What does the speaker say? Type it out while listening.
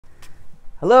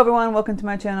Hello everyone, welcome to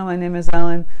my channel. My name is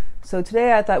Ellen. So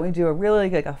today I thought we'd do a really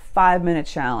like a 5-minute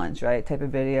challenge, right, type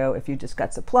of video. If you just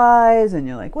got supplies and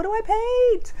you're like, what do I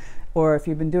paint? Or if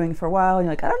you've been doing it for a while and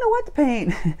you're like, I don't know what to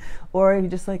paint. Or you're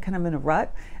just like kind of in a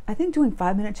rut. I think doing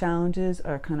 5-minute challenges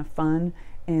are kind of fun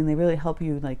and they really help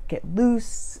you like get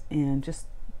loose and just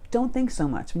don't think so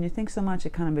much. When you think so much,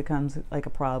 it kind of becomes like a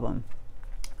problem.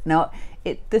 Now,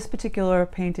 this particular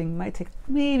painting might take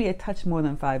maybe a touch more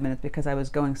than 5 minutes because I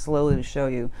was going slowly to show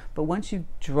you. But once you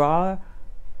draw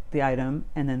the item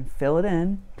and then fill it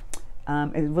in,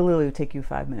 it will literally take you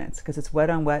 5 minutes because it's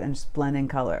wet on wet and just blending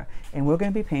color. And we're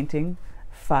going to be painting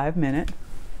 5-minute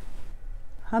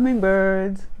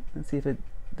hummingbirds. Let's see if it,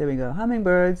 there we go,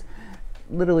 hummingbirds.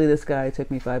 Literally this guy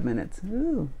took me 5 minutes.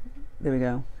 Ooh, there we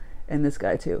go. And this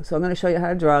guy too. So I'm going to show you how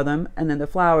to draw them, and then the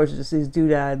flowers are just these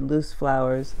doodad loose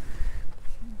flowers.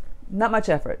 Not much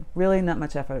effort, really not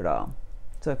much effort at all.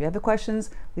 So if you have the questions,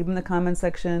 leave them in the comment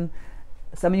section.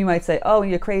 Some of you might say, oh,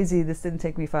 you're crazy, this didn't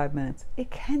take me 5 minutes.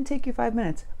 It can take you 5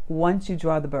 minutes once you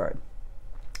draw the bird.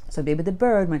 So maybe the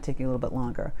bird might take you a little bit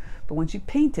longer, but once you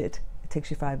paint it, it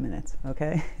takes you 5 minutes,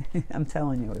 okay? I'm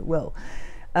telling you, it will.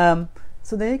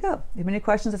 So there you go. If you have any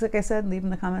questions, like I said, leave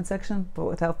them in the comment section. But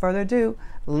without further ado,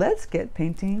 let's get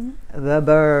painting the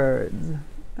birds.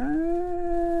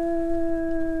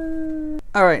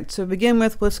 All right, to begin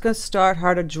with, let's go start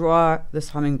how to draw this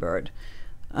hummingbird.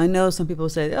 I know some people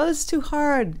say, oh, this is too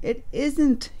hard. It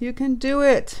isn't. You can do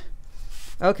it.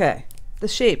 Okay, the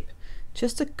shape.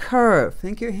 Just a curve.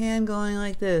 Think your hand going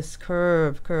like this.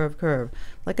 Curve, curve, curve.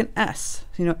 Like an S.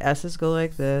 You know, S's go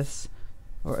like this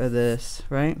or this,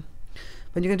 right?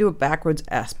 But you're going to do a backwards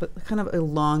S, but kind of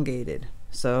elongated.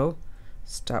 So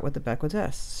start with the backwards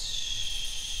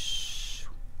S.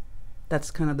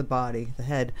 That's kind of the body, the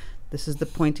head. This is the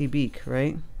pointy beak,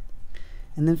 right?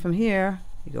 And then from here,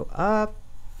 you go up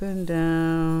and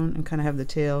down and kind of have the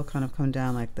tail kind of come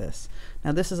down like this.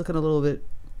 Now this is looking a little bit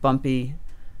bumpy,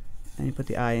 and you put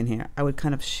the eye in here. I would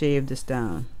kind of shave this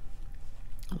down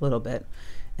a little bit.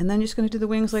 And then you're just going to do the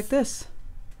wings like this.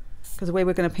 Because the way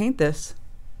we're going to paint this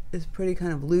is pretty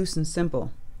kind of loose and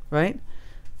simple, right?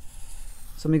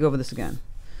 So let me go over this again.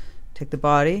 Take the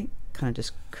body, kind of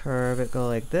just curve it, go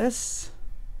like this,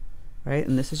 right?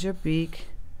 And this is your beak,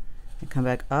 and come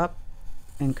back up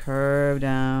and curve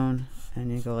down, and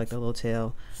you go like a little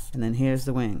tail, and then here's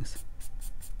the wings.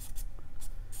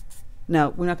 Now,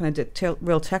 we're not going to get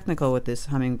real technical with this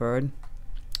hummingbird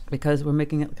because we're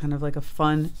making it kind of like a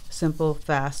fun, simple,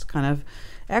 fast kind of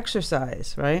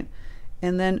exercise, right?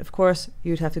 And then, of course,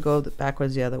 you'd have to go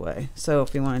backwards the other way. So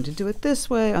if you wanted to do it this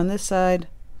way on this side,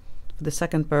 for the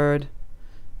second bird,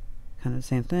 kind of the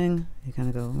same thing. You kind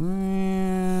of go,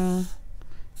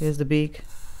 here's the beak,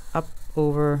 up,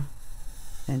 over,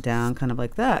 and down, kind of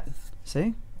like that.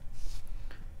 See?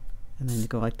 And then you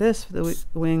go like this for the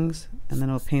wings, and then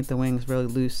it'll paint the wings really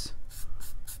loose.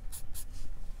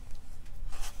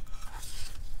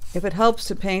 If it helps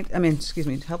to paint,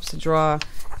 it helps to draw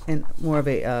in more of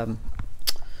a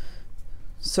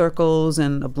circles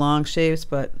and oblong shapes,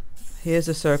 but here's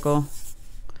a circle,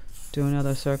 do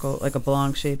another circle, like a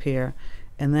oblong shape here,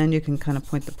 and then you can kind of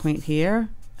point the point here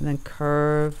and then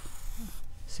curve.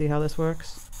 See how this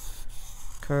works?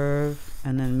 Curve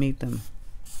and then meet them.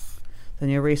 Then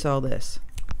you erase all this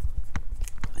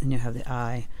and you have the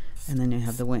eye, and then you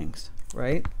have the wings,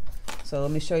 right? So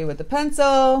let me show you with the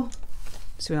pencil.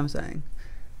 See what I'm saying?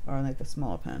 Or like a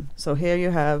smaller pen. So here you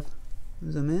have,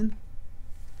 zoom in,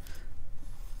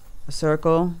 a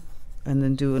circle, and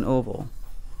then do an oval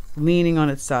leaning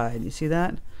on its side. You see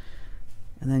that?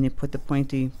 And then you put the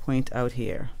pointy point out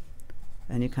here,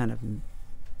 and you kind of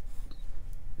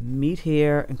meet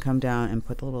here and come down and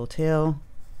put the little tail,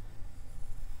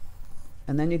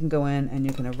 and then you can go in and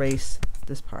you can erase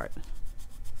this part.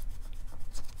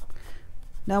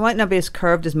 Now it might not be as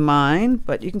curved as mine,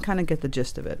 but you can kind of get the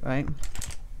gist of it, right?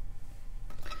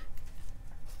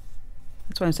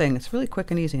 That's what I'm saying. It's really quick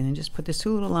and easy. And then just put these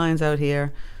 2 little lines out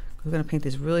here. We're going to paint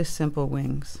these really simple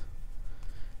wings.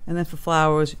 And then for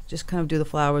flowers, just kind of do the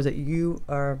flowers that you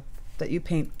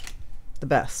paint the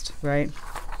best, right?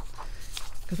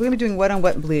 Because we're going to be doing wet on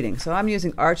wet and bleeding. So I'm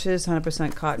using Arches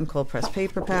 100% cotton cold press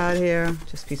paper pad here,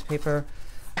 just a piece of paper.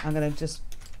 I'm going to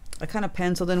I kind of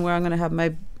penciled in where I'm going to have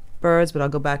my birds, but I'll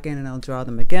go back in and I'll draw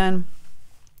them again.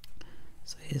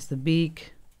 So here's the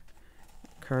beak,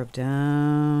 curve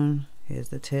down. Here's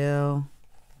the tail,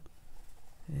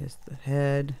 here's the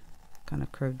head, kind of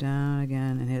curve down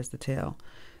again, and here's the tail.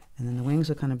 And then the wings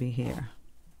will kind of be here.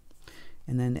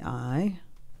 And then the eye,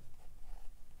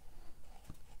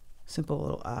 simple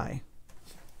little eye.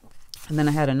 And then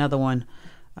I had another one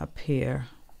up here.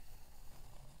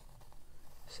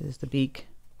 This is the beak.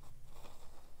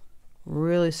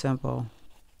 Really simple.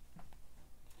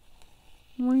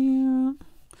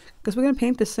 Because we're going to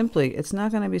paint this simply. It's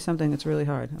not going to be something that's really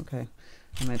hard. Okay.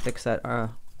 I might fix that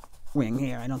wing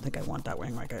here. I don't think I want that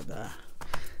wing like that.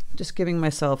 Just giving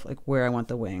myself like where I want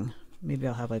the wing. Maybe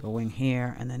I'll have like a wing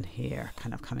here and then here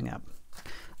kind of coming up.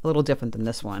 A little different than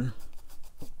this one.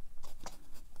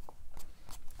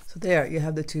 So there you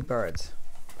have the two birds.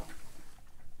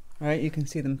 All right, you can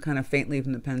see them kind of faintly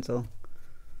from the pencil.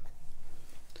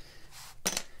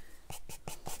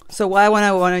 So why would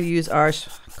I want to use our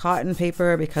cotton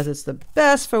paper? Because it's the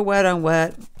best for wet on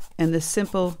wet, and this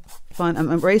simple fun.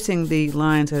 I'm erasing the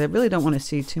lines because I really don't want to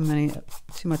see too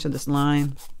much of this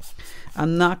line.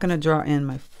 I'm not going to draw in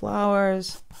my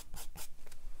flowers.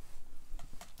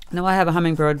 Now I have a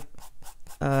hummingbird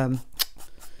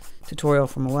tutorial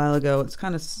from a while ago. It's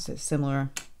kind of similar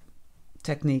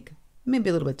technique, maybe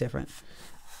a little bit different.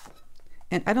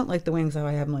 And I don't like the wings how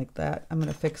I have them like that. I'm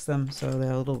going to fix them so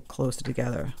they're a little closer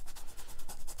together.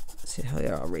 Let's see how they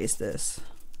are. I'll raise this.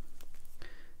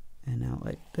 And now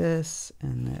like this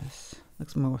and this.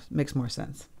 Makes more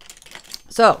sense.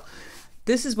 So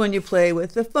this is when you play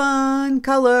with the fun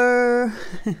color.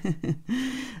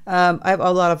 I have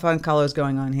a lot of fun colors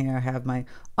going on here. I have my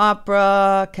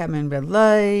opera, cadmium red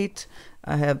light.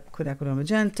 I have aqua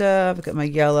magenta. I've got my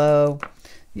yellow.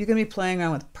 You're going to be playing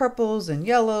around with purples and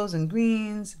yellows and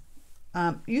greens.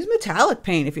 Use metallic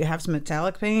paint if you have some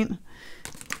metallic paint.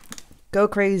 Go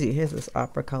crazy. Here's this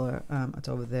opera color. It's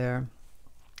over there.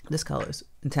 This color is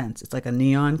intense. It's like a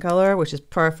neon color, which is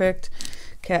perfect.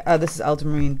 This is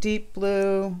ultramarine deep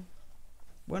blue.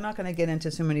 We're not going to get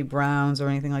into so many browns or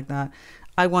anything like that.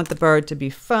 I want the bird to be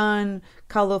fun,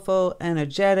 colorful,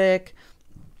 energetic,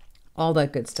 all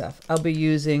that good stuff. I'll be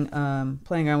using,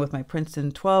 playing around with my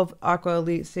Princeton 12 Aqua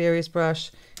Elite Series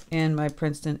brush and my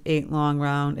Princeton 8 long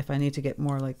round if I need to get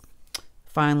more like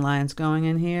fine lines going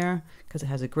in here because it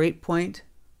has a great point.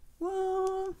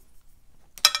 Whoa.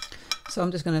 So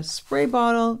I'm just going to spray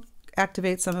bottle,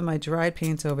 activate some of my dried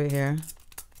paints over here.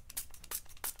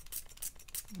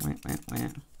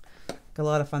 Got a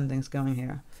lot of fun things going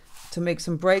here. To make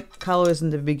some bright colors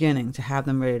in the beginning to have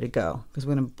them ready to go because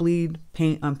we're going to bleed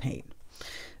paint on paint.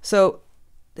 So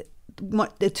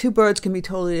the two birds can be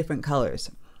totally different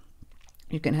colors.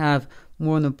 You can have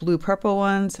more in the blue purple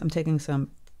ones. I'm taking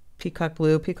some peacock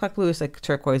blue. Peacock blue is like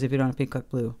turquoise if you don't have peacock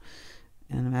blue.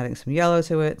 And I'm adding some yellow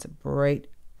to it. It's a bright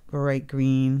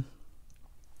green.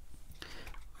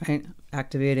 Right,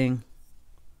 activating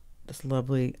this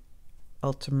lovely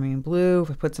ultramarine blue.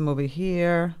 If I put some over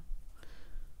here,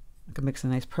 I can mix a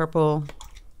nice purple.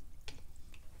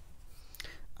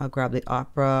 I'll grab the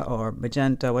opera or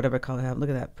magenta, whatever color I have. Look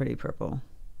at that pretty purple.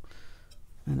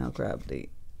 And I'll grab the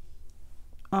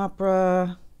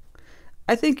opera.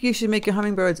 I think you should make your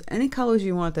hummingbirds any colors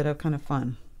you want that are kind of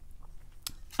fun.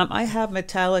 I have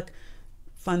metallic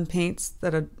fun paints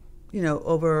that are, you know,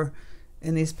 over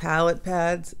in these palette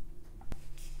pads.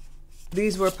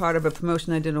 These were part of a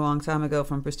promotion I did a long time ago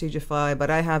from Prestigify, but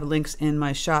I have links in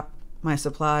my shop, my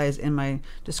supplies, in my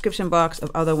description box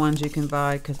of other ones you can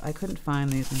buy because I couldn't find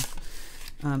these.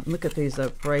 Look at these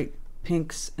bright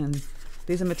pinks, and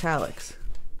these are metallics.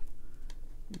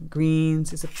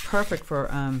 Greens. These are perfect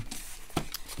for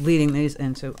bleeding these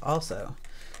into also.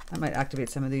 I might activate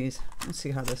some of these. Let's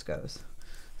see how this goes.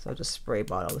 So I'll just spray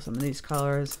bottle some of these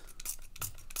colors.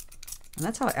 And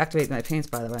that's how I activate my paints,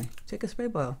 by the way. Take a spray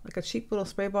bottle, like a cheap little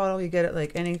spray bottle. You get it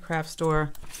like any craft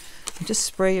store. And just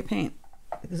spray your paint.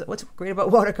 Because what's great about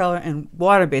watercolor and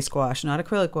water-based gouache, not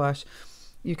acrylic gouache,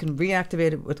 you can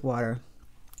reactivate it with water.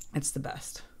 It's the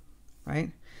best,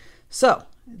 right? So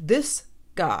this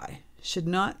guy should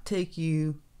not take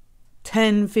you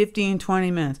 10, 15,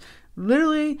 20 minutes.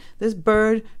 Literally, this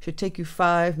bird should take you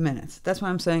 5 minutes. That's why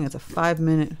I'm saying it's a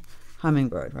 5-minute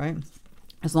hummingbird, right?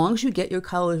 As long as you get your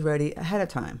colors ready ahead of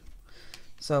time.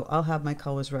 So I'll have my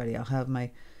colors ready. I'll have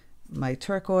my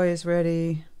turquoise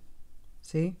ready.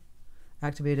 See?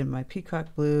 Activated my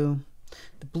peacock blue,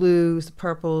 the blues, the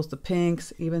purples, the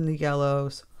pinks, even the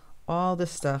yellows. All this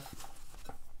stuff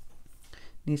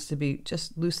needs to be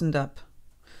just loosened up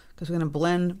because we're going to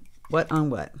blend wet on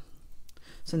wet.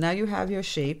 So now you have your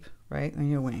shape, right, on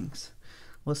your wings.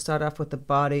 We'll start off with the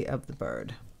body of the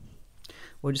bird.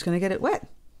 We're just going to get it wet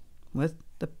with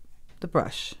the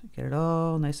brush. Get it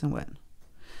all nice and wet.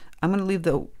 I'm going to leave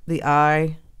the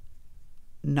eye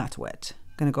not wet.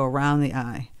 I'm going to go around the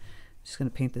eye. Just going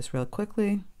to paint this real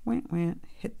quickly.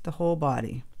 Hit the whole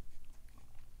body.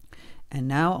 And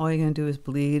now all you're going to do is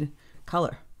bleed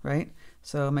color, right?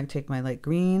 So I might take my light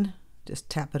green, just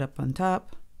tap it up on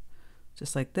top.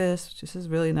 just like this. This is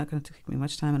really not going to take me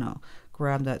much time, and I'll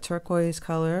grab that turquoise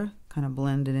color, kind of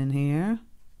blend it in here.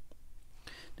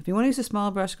 If you want to use a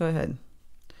smaller brush, go ahead.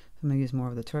 I'm going to use more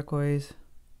of the turquoise.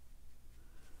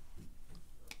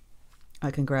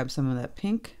 I can grab some of that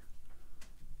pink.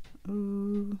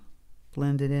 Ooh,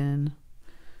 blend it in.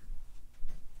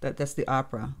 That's the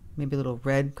opera. Maybe a little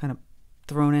red kind of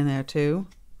thrown in there too.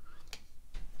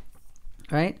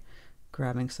 Right?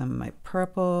 Grabbing some of my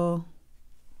purple.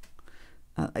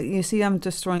 You see, I'm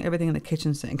just throwing everything in the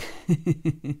kitchen sink.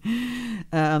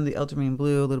 The ultramarine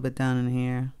blue, a little bit down in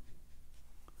here.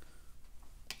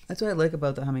 That's what I like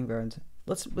about the hummingbirds.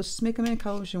 Let's just make them any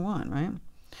colors you want, right?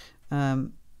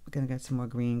 I'm gonna get some more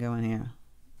green going here.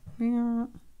 Maybe a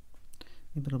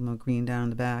little more green down in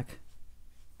the back.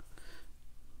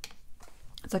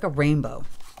 It's like a rainbow.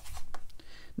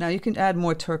 Now you can add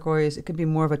more turquoise. It could be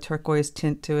more of a turquoise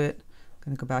tint to it. I'm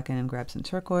gonna go back in and grab some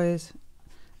turquoise,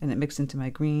 and it mixed into my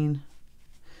green.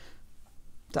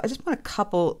 So I just want to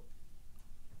couple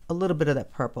a little bit of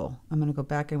that purple. I'm gonna go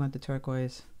back in with the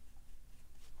turquoise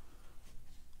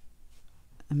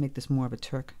and make this more of a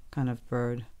Turk kind of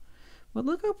bird. But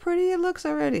look how pretty it looks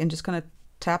already. And just gonna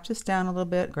tap this down a little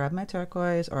bit, grab my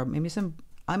turquoise, or maybe some,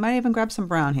 I might even grab some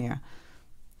brown here,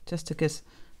 just to just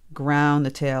ground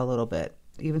the tail a little bit.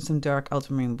 Even some dark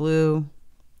ultramarine blue.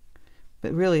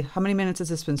 But really, how many minutes has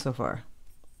this been so far?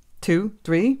 2,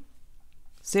 3?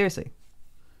 Seriously,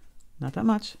 not that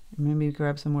much. Maybe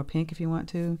grab some more pink if you want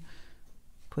to.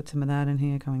 Put some of that in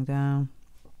here coming down.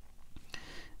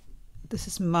 This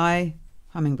is my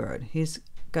hummingbird. He's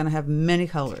gonna have many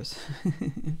colors.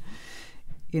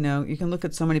 You know, you can look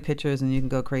at so many pictures and you can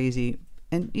go crazy,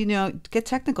 and you know, get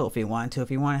technical if you want to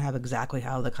have exactly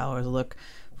how the colors look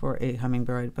for a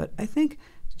hummingbird. But I think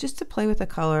just to play with the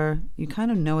color, you kind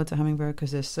of know it's a hummingbird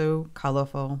because they're so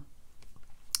colorful.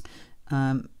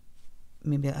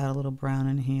 Maybe I'll add a little brown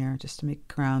in here just to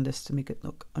ground this, to make it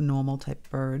look a normal type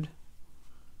bird.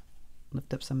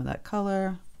 Lift up some of that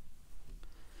color.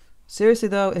 Seriously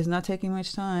though, it's not taking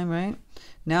much time, right?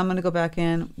 Now I'm going to go back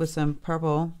in with some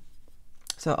purple,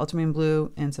 so ultramarine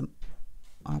blue and some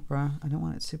opera. I don't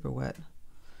want it super wet. I'm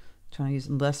trying to use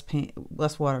less paint,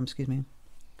 less water, excuse me.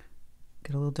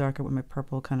 Get a little darker with my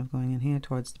purple kind of going in here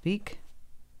towards the beak.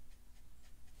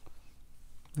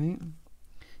 Right?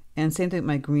 And same thing with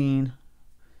my green.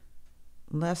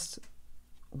 Less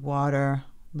water,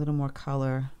 a little more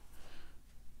color.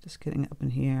 Just getting up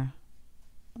in here.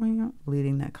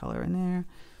 Bleeding that color in there.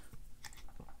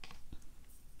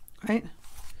 Right?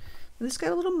 This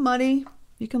got a little muddy.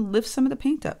 You can lift some of the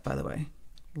paint up, by the way.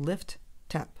 Lift,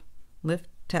 tap, lift,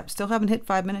 tap. Still haven't hit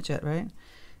 5 minutes yet, right?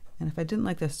 And if I didn't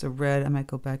like this, the red, I might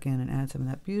go back in and add some of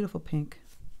that beautiful pink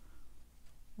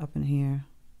up in here.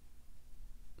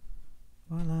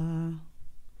 Voila.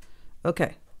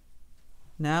 Okay.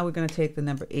 Now we're going to take the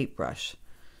number 8 brush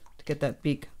to get that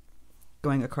beak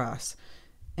going across.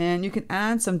 And you can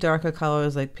add some darker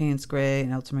colors like Paynes gray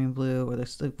and ultramarine blue, or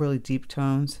there's like really deep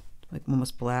tones, like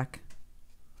almost black.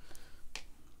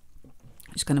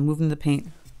 Just going to move in the paint,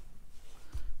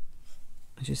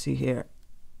 as you see here,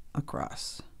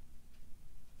 across.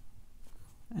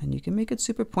 And you can make it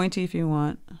super pointy if you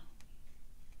want.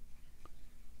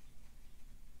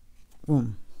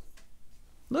 Boom.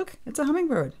 Look, it's a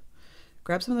hummingbird.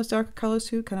 Grab some of those darker colors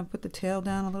too, kind of put the tail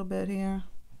down a little bit here.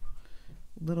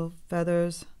 Little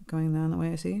feathers going down the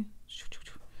way, I see.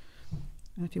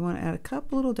 And if you want to add a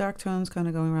couple little dark tones kind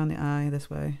of going around the eye this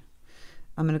way.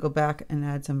 I'm going to go back and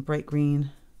add some bright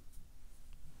green.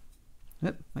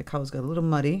 Oop, my colors got a little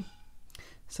muddy.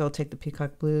 So I'll take the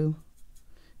peacock blue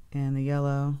and the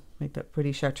yellow, make that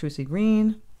pretty chartreusey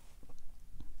green.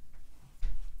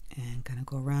 And kind of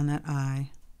go around that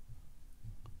eye.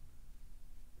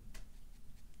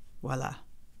 Voila.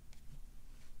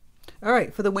 All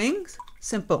right, for the wings,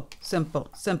 simple, simple,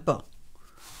 simple.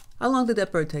 How long did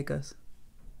that bird take us?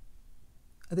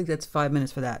 I think that's 5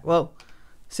 minutes for that. Well,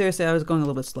 seriously, I was going a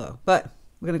little bit slow, but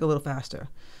we're gonna go a little faster.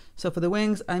 So for the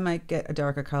wings, I might get a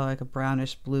darker color, like a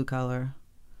brownish blue color.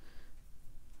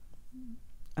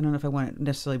 I don't know if I want it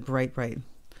necessarily bright, bright.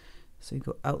 So you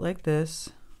go out like this,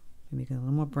 make it a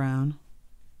little more brown.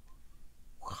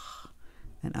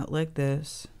 And out like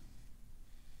this.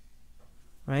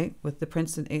 Right, with the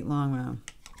Princeton 8 long round.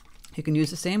 You can use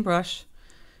the same brush,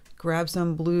 grab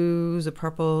some blues or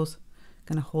purples,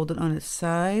 kind of hold it on its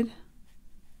side,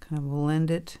 kind of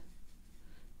blend it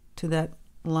to that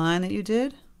line that you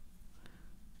did.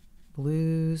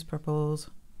 Blues,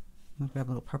 purples. I'm gonna grab a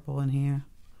little purple in here.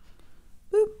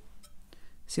 Boop.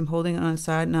 See, I'm holding it on its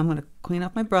side. Now I'm gonna clean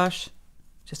up my brush,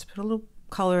 just to put a little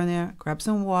color in there, grab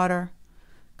some water,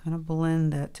 kind of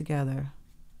blend that together.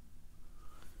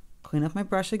 Clean up my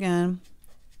brush again.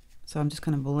 So I'm just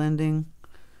kind of blending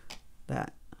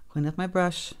that. Clean up my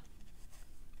brush,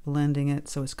 blending it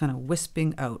so it's kind of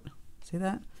wisping out. See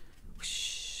that?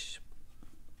 Whoosh.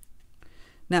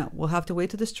 Now we'll have to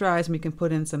wait till this dries and we can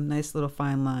put in some nice little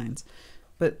fine lines.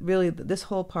 But really this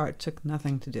whole part took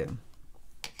nothing to do.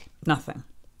 Nothing.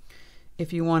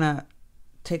 If you want to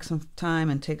take some time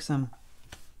and take some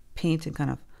paint and kind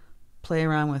of play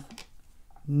around with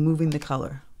moving the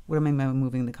color. What am I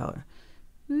moving the color?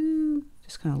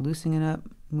 Just kind of loosening it up,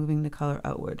 moving the color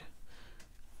outward.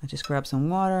 I just grab some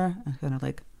water and kind of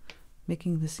like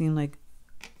making this seem like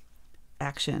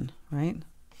action, right?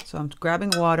 So I'm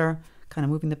grabbing water, kind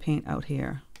of moving the paint out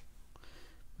here.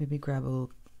 Maybe grab a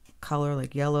little color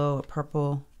like yellow or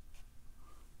purple.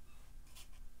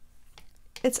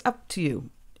 It's up to you.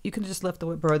 You can just left the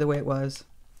bird the way it was.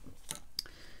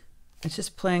 It's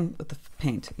just playing with the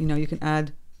paint. You know, you can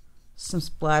add some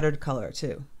splattered color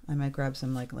too. I might grab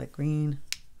some like green,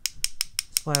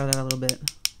 splatter that a little bit.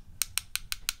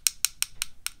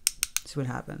 See what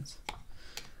happens.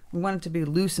 We want it to be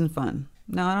loose and fun.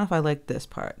 Now, I don't know if I like this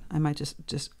part. I might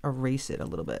just erase it a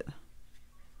little bit.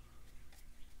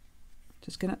 I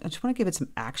just want to give it some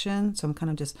action. So I'm kind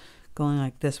of just going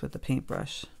like this with the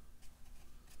paintbrush.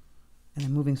 And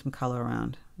then moving some color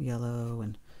around. Yellow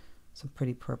and some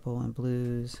pretty purple and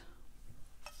blues.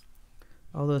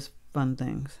 All those fun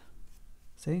things.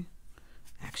 See?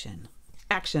 Action.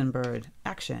 Action, bird.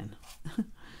 Action.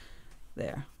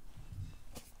 There.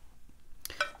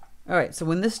 All right, so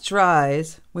when this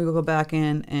dries, we will go back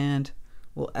in and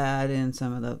we'll add in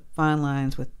some of the fine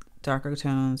lines with darker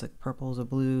tones like purples or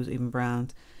blues, even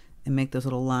browns, and make those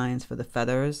little lines for the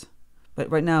feathers. But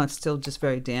right now it's still just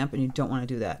very damp and you don't want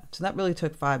to do that. So that really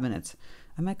took 5 minutes.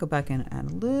 I might go back in and add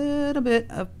a little bit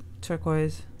of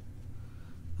turquoise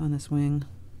on this wing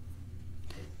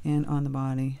and on the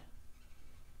body.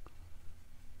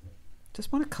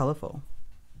 Just want it colorful.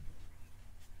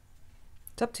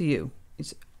 It's up to you.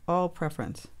 It's all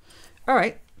preference. All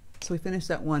right, so we finished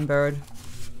that one bird.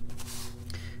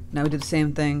 Now we do the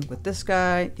same thing with this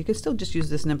guy. You can still just use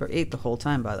this number 8 the whole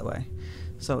time, by the way.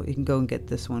 So you can go and get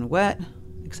this one wet,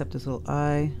 except this little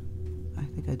eye. I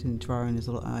think I didn't draw in his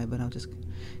little eye, but I'll just...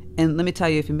 And let me tell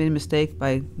you, if you made a mistake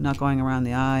by not going around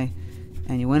the eye,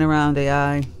 and you went around the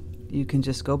eye, you can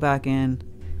just go back in,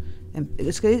 and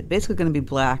it's basically going to be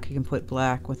black. You can put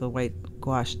black with a white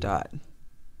gouache dot.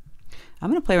 I'm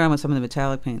going to play around with some of the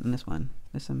metallic paint in this one.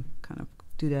 There's some kind of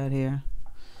doodad here.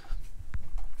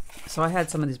 So I had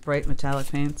some of these bright metallic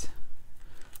paints.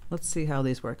 Let's see how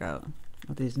these work out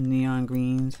with these neon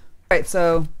greens. All right,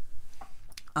 so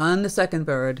on the second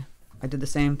bird, I did the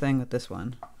same thing with this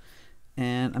one.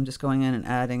 And I'm just going in and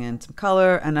adding in some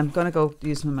color, and I'm going to go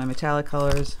use some of my metallic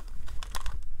colors.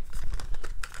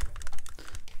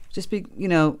 Just be, you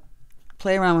know,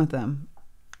 play around with them.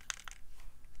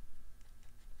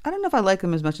 I don't know if I like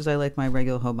them as much as I like my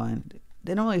regular holbein.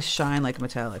 They don't really shine like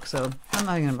metallic, so I'm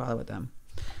not even going to bother with them.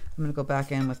 I'm going to go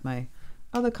back in with my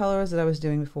other colors that I was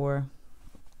doing before.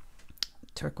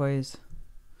 Turquoise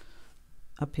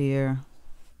up here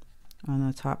on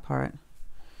the top part.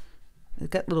 It's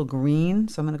got little green,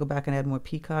 so I'm going to go back and add more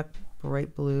peacock,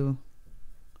 bright blue,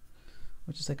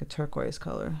 which is like a turquoise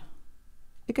color.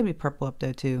 It can be purple up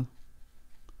there too.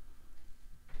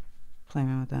 Play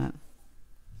around with that.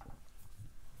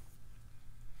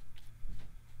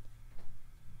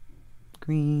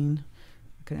 Green.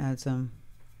 I could add some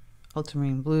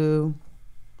ultramarine blue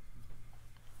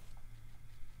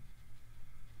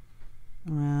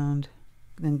around,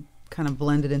 then kind of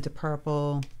blend it into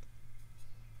purple.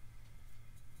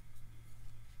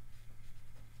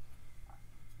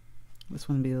 This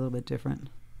one would be a little bit different.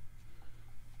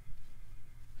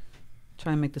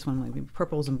 Try and make this one like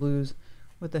purples and blues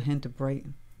with a hint of bright.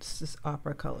 It's this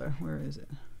opera color. Where is it?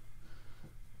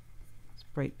 It's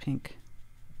bright pink.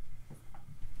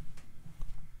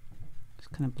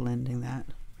 Just kind of blending that.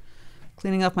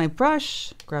 Cleaning up my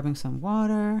brush, grabbing some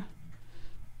water.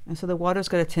 And so the water's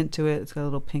got a tint to it. It's got a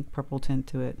little pink purple tint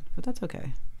to it, but that's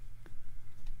okay.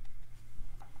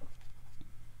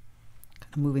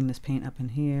 Kind of moving this paint up in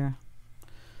here.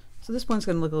 So this one's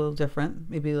going to look a little different,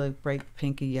 maybe like bright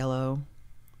pinky yellow.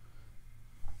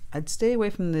 I'd stay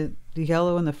away from the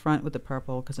yellow in the front with the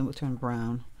purple because it will turn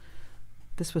brown.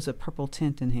 This was a purple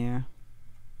tint in here.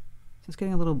 So it's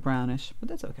getting a little brownish, but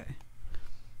that's okay.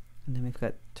 And then we've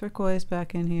got turquoise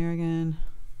back in here again.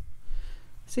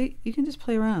 See, you can just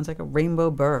play around. It's like a rainbow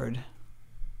bird.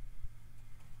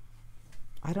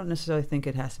 I don't necessarily think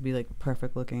it has to be like a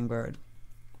perfect looking bird.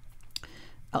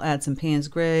 I'll add some Paynes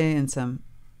gray and some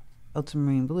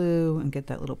ultramarine blue and get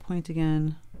that little point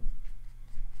again.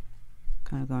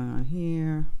 Kind of going on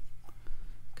here.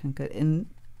 Can get in.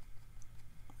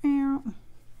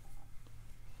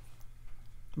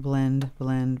 Blend,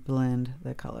 blend, blend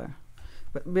the color.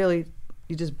 But really,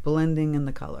 you're just blending in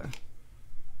the color.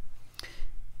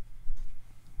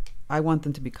 I want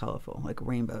them to be colorful, like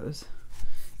rainbows.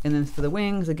 And then for the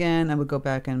wings, again, I would go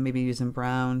back and maybe use some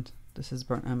brown. This is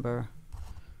burnt umber.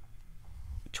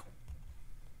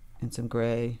 And some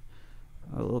gray,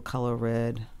 or a little color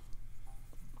red.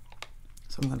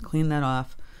 So I'm going to clean that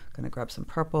off. I'm going to grab some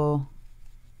purple.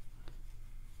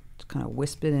 Just kind of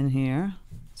wisp it in here.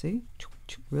 See?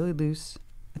 Really loose.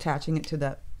 Attaching it to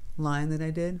that line that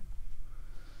I did.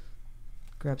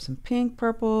 Grab some pink,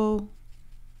 purple.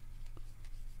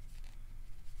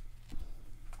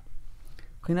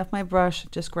 Clean off my brush.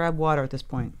 Just grab water at this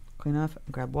point. Clean off,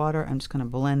 grab water. I'm just kind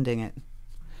of blending it.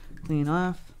 Clean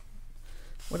off.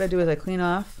 What I do is I clean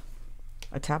off.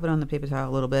 I tap it on the paper towel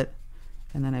a little bit.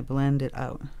 And then I blend it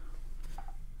out.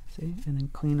 See? And then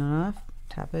clean it off.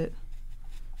 Tap it.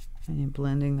 And you're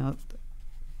blending out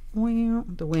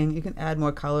the wing. You can add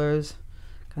more colors,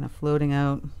 kind of floating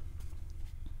out.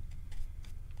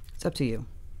 It's up to you.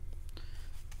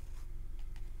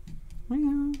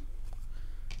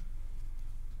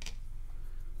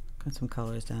 Got some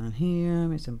colors down here,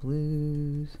 maybe some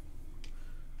blues.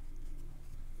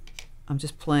 I'm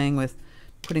just playing with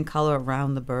putting color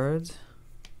around the birds.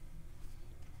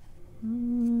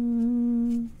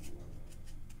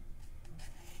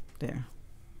 There.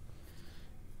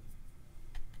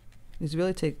 These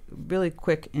really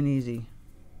quick and easy.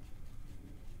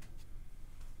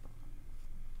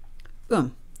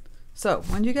 Boom. So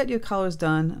when you get your colors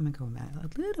done, I'm gonna go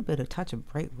with a little bit of touch of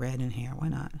bright red in here. Why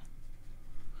not?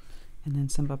 And then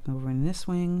some up over in this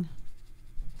wing.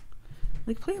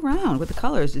 Like, play around with the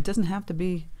colors. It doesn't have to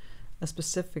be a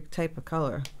specific type of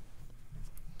color.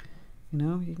 You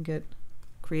know, you can get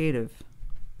creative.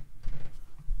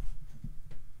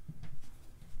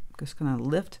 Just kind of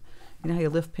lift. You know how you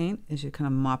lift paint? Is you're kind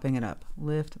of mopping it up.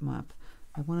 Lift, mop.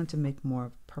 I wanted to make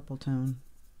more purple tone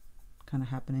kind of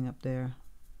happening up there.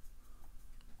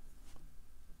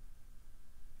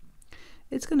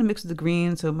 It's going to mix with the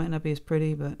green, so it might not be as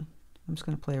pretty, but I'm just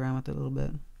going to play around with it a little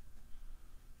bit.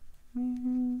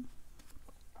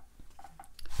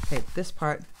 Okay, this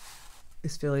part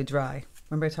is fairly dry.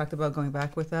 Remember I talked about going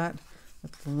back with that?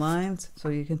 With the lines. So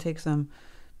you can take some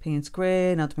Paynes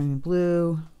gray and ultramarine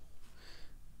blue,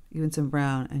 even some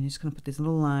brown, and you're just going to put these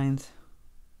little lines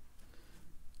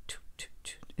to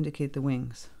indicate the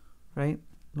wings, right?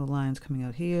 Little lines coming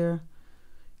out here.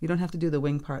 You don't have to do the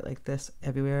wing part like this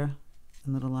everywhere,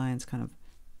 and little lines kind of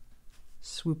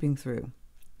swooping through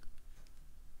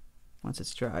once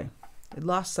it's dry. It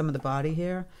lost some of the body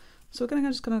here, so we're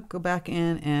just gonna go back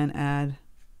in and add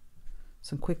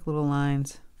some quick little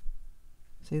lines.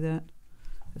 See that?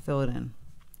 To fill it in.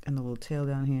 And the little tail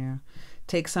down here.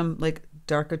 Take some like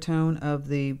darker tone of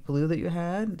the blue that you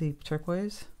had, the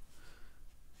turquoise.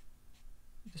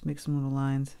 Just make some little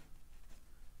lines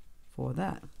for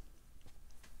that.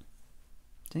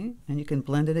 See? And you can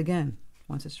blend it again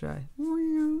once it's dry.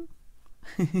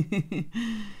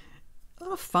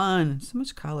 Oh, fun. So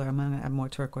much color. I'm going to add more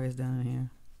turquoise down in here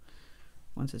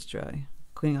once it's dry.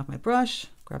 Cleaning off my brush,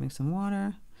 grabbing some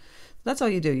water. That's all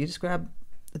you do. You just grab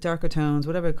the darker tones,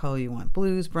 whatever color you want.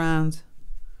 Blues, browns.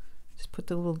 Just put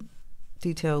the little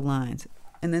detailed lines.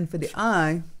 And then for the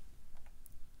eye,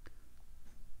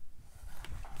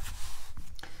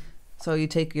 so you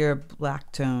take your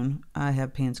black tone, I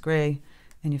have Paynes gray,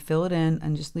 and you fill it in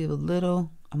and just leave a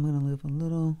little, I'm going to leave a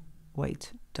little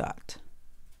white dot.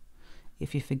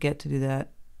 If you forget to do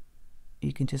that,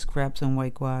 you can just grab some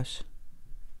white gouache.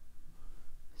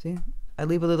 See? I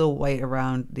leave a little white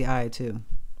around the eye too.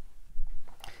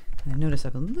 And I notice I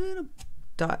have a little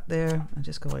dot there. I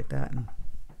just go like that. And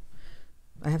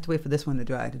I have to wait for this one to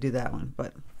dry to do that one.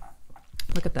 But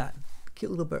look at that. Cute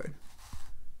little bird.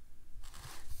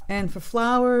 And for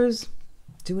flowers,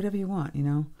 do whatever you want, you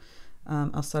know.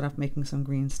 I'll start off making some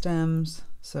green stems.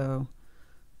 So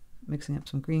mixing up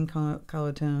some green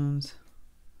color tones.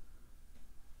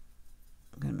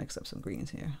 I'm going to mix up some greens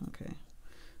here. Okay.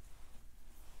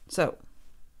 So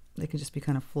they can just be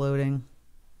kind of floating.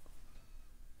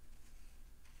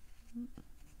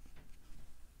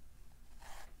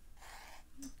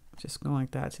 Just going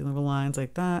like that. See little lines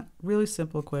like that. Really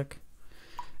simple, quick.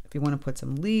 If you want to put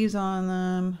some leaves on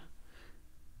them,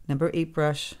 number 8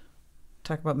 brush.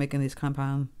 Talk about making these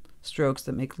compound strokes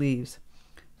that make leaves.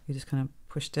 You just kind of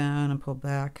push down and pull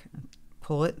back, and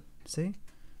pull it. See?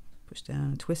 Push down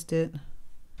and twist it.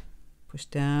 Push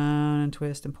down and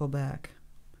twist and pull back.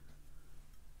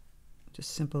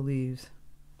 Just simple leaves.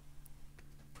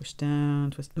 Push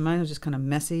down, twist. Mine was just kind of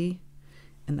messy,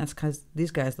 and that's because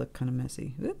these guys look kind of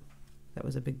messy. Oop, that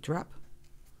was a big drop.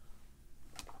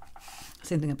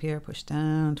 Same thing up here. Push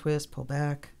down, twist, pull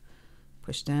back.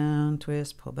 Push down,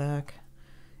 twist, pull back.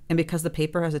 And because the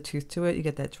paper has a tooth to it, you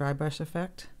get that dry brush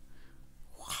effect.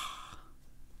 Wow.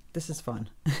 This is fun.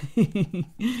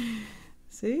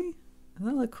 See? Doesn't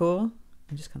that look cool?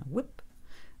 And just kind of whip.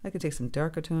 I could take some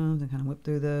darker tones and kind of whip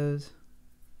through those.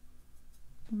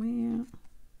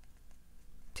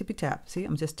 Tippy tap. See,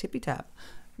 I'm just tippy tap.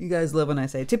 You guys love when I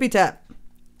say tippy tap.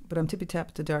 But I'm tippy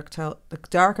tap to the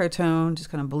darker tone, just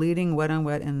kind of bleeding wet on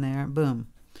wet in there. Boom.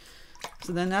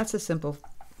 So then that's a simple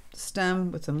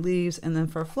stem with some leaves. And then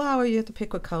for a flower, you have to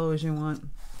pick what colors you want.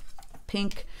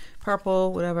 Pink,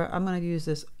 purple, whatever. I'm going to use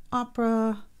this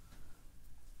opera.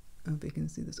 I hope you can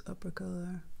see this opera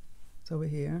color. It's over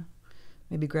here.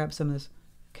 Maybe grab some of this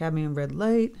cadmium red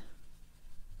light,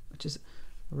 which is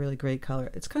a really great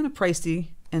color. It's kind of pricey,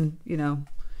 and you know,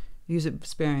 use it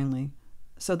sparingly.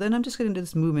 So then I'm just going to do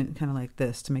this movement kind of like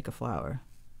this to make a flower.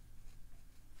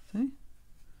 See?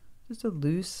 Just a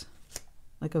loose,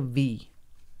 like a V.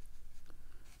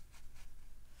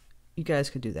 You guys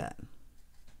could do that.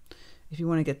 If you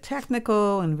want to get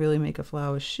technical and really make a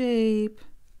flower shape,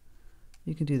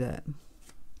 you can do that.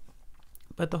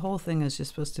 But the whole thing is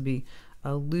just supposed to be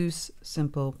a loose,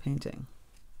 simple painting,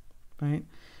 right?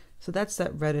 So that's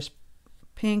that reddish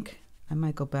pink. I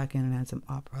might go back in and add some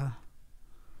opera.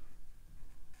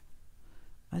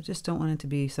 I just don't want it to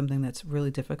be something that's really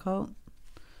difficult.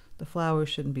 The flowers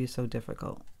shouldn't be so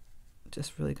difficult.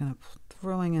 Just really kind of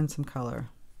throwing in some color,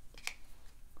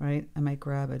 right? I might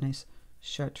grab a nice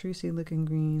chartreusey looking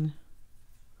green,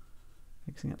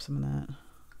 mixing up some of that,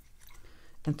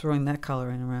 and throwing that color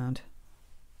in around.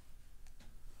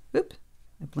 Oop,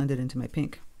 I blended into my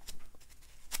pink.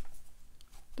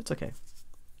 That's okay.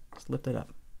 Just lift it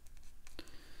up.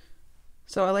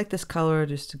 So I like this color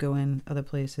just to go in other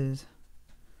places.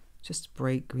 Just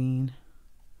bright green.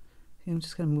 See, I'm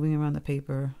just kind of moving around the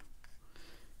paper,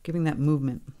 giving that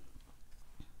movement.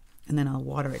 And then I'll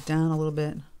water it down a little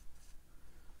bit.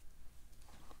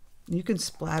 You can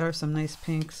splatter some nice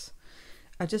pinks.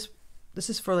 This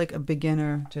is for like a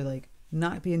beginner to like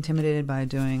not be intimidated by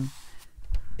doing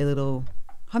a little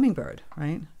hummingbird,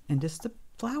 right? And just the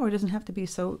flower doesn't have to be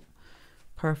so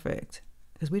perfect,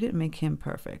 because we didn't make him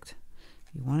perfect.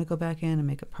 If you want to go back in and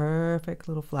make a perfect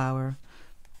little flower,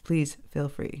 please feel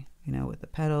free, you know, with the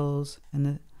petals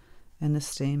and the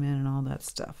stamen and all that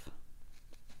stuff.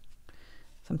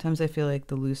 Sometimes I feel like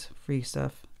the loose, free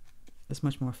stuff is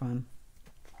much more fun.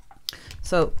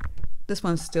 So this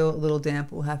one's still a little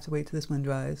damp. We'll have to wait till this one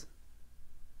dries.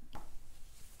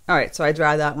 All right, so I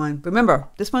dried that one. Remember,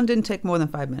 this one didn't take more than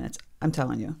 5 minutes. I'm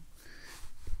telling you.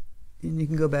 And you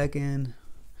can go back in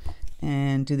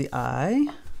and do the eye.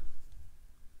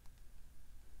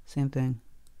 Same thing.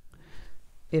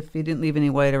 If you didn't leave any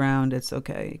white around, it's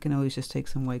okay. You can always just take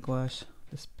some white gouache.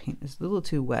 This paint is a little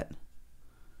too wet.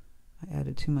 I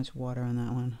added too much water on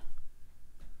that one.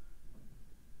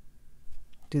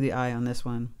 Do the eye on this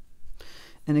one.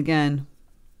 And again,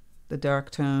 the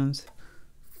dark tones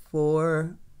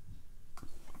for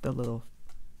the little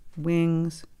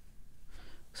wings.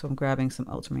 So I'm grabbing some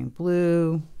ultramarine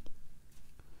blue,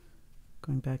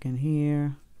 going back in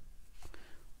here.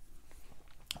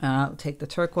 I'll take the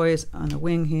turquoise on the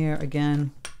wing here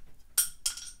again.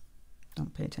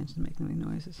 Don't pay attention to making any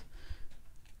noises.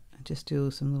 I just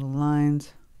do some little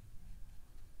lines,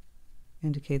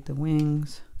 indicate the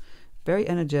wings. Very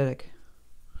energetic.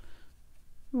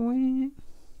 See,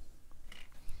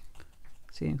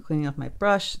 I'm cleaning off my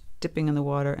brush, dipping in the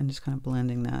water, and just kind of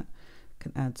blending that.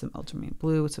 Can add some ultramarine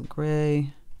blue with some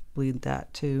gray, bleed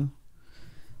that too.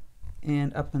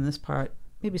 And up in this part,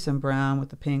 maybe some brown with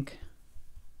the pink.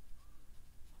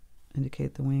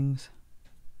 Indicate the wings.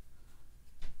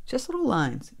 Just little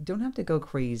lines. You don't have to go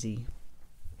crazy.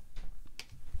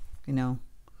 You know,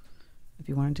 if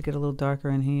you wanted to get a little darker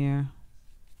in here,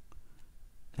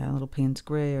 add a little Paynes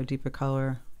gray or deeper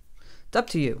color. It's up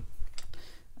to you.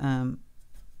 I'm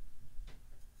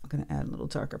going to add a little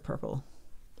darker purple.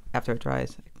 After it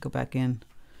dries, I can go back in,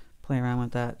 play around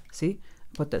with that. See,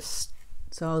 put this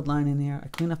solid line in there. I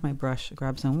clean off my brush,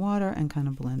 grab some water, and kind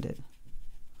of blend it.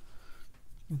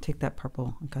 And take that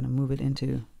purple and kind of move it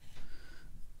into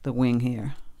the wing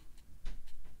here.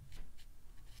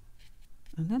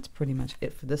 And that's pretty much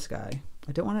it for this guy.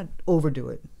 I don't want to overdo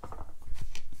it.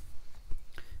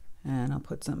 And I'll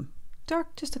put some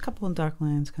dark, just a couple of dark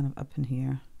lines kind of up in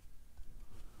here.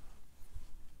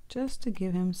 just to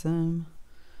give him some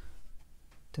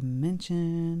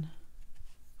dimension.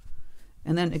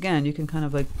 And then again, you can kind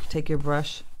of like take your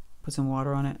brush, put some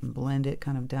water on it and blend it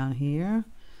kind of down here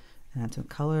and add some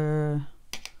color,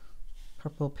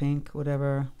 purple, pink,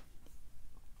 whatever.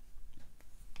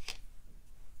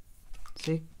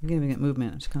 See, I'm giving it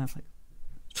movement. I'm just kind of like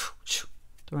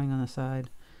throwing on the side.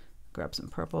 Grab some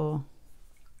purple.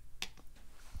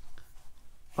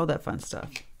 All that fun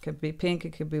stuff. Could be pink,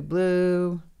 it could be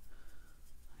blue.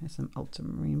 Here's some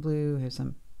ultramarine blue. Here's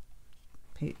some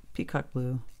peacock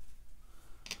blue.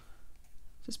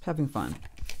 Just having fun.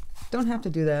 Don't have to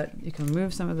do that. You can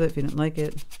remove some of it if you didn't like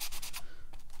it.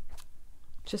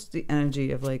 Just the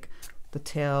energy of like the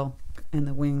tail and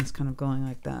the wings kind of going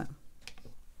like that.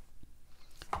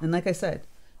 And like I said,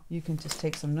 you can just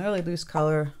take some really loose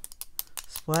color,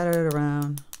 splatter it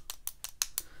around.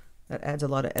 That adds a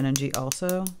lot of energy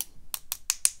also.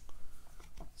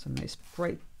 Some nice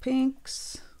bright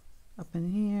pinks up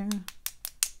in here.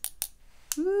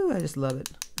 Ooh, I just love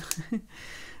it.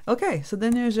 Okay, so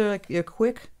then there's your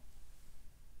quick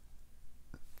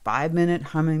 5-minute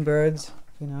hummingbirds.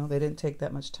 You know, they didn't take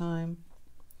that much time,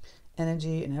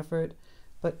 energy, and effort,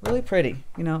 but really pretty.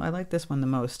 You know, I like this one the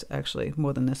most, actually,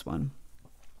 more than this one.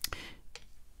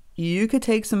 You could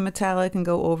take some metallic and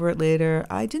go over it later.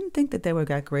 I didn't think that they were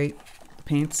that great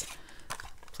paints,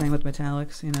 playing with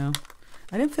metallics, you know.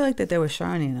 I didn't feel like that they were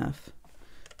shiny enough.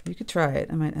 You could try it.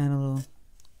 I might add a little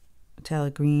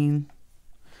metallic green.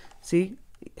 See,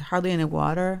 hardly any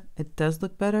water. It does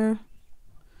look better.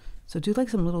 So do like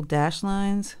some little dash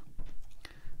lines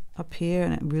up here,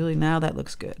 and it really, now that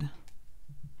looks good.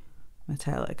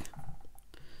 Metallic.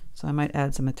 So I might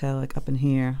add some metallic up in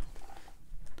here.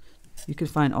 You can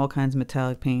find all kinds of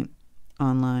metallic paint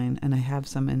online, and I have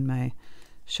some in my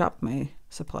shop, my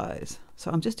supplies.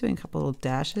 So I'm just doing a couple of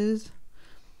dashes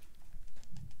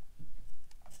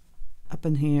up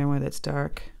in here where that's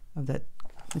dark, of that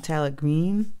metallic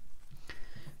green.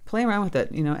 Play around with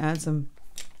it, you know, add some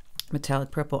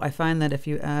metallic purple. I find that if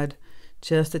you add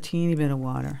just a teeny bit of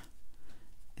water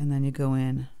and then you go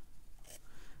in,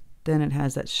 then it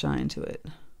has that shine to it.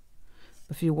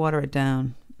 If you water it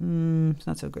down, it's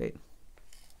not so great.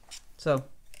 So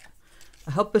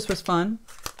I hope this was fun.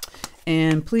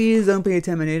 And please don't be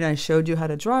intimidated. I showed you how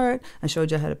to draw it. I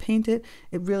showed you how to paint it.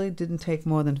 It really didn't take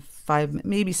more than 5,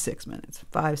 maybe 6 minutes,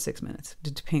 5-6 minutes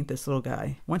to paint this little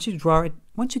guy. Once you draw it,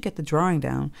 once you get the drawing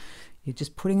down, you're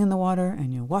just putting in the water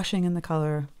and you're washing in the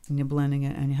color and you're blending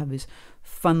it, and you have these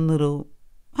fun little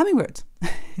hummingbirds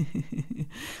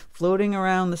floating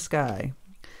around the sky.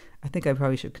 I think I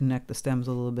probably should connect the stems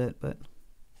a little bit, but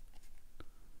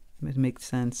it makes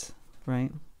sense,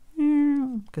 right?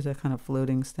 Because they're kind of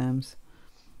floating stems.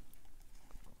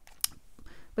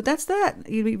 But that's that.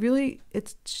 You really,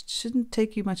 it shouldn't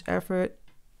take you much effort.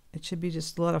 It should be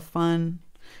just a lot of fun.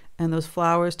 And those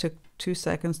flowers took 2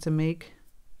 seconds to make.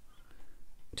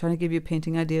 I'm trying to give you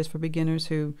painting ideas for beginners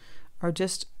who are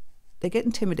just, they get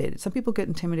intimidated. Some people get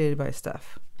intimidated by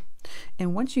stuff.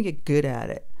 And once you get good at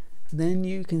it, then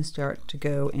you can start to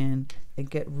go in and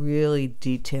get really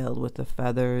detailed with the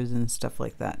feathers and stuff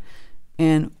like that.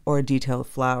 And or detailed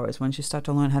flowers. Once you start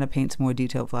to learn how to paint some more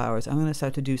detailed flowers, I'm going to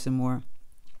start to do some more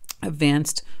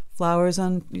advanced flowers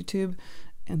on YouTube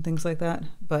and things like that.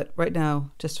 But right now,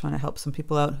 just trying to help some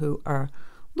people out who are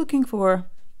looking for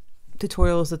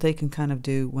tutorials that they can kind of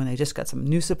do when they just got some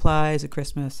new supplies at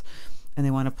Christmas and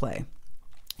they want to play.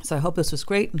 So I hope this was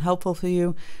great and helpful for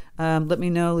you. Let me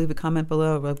know, leave a comment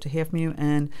below. I'd love to hear from you,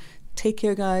 and take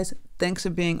care, guys. Thanks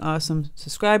for being awesome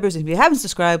subscribers. If you haven't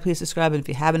subscribed, please subscribe. And if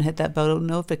you haven't hit that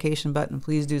notification button,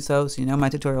 please do so you know my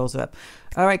tutorials are up.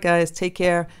 All right, guys, take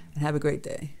care and have a great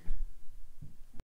day.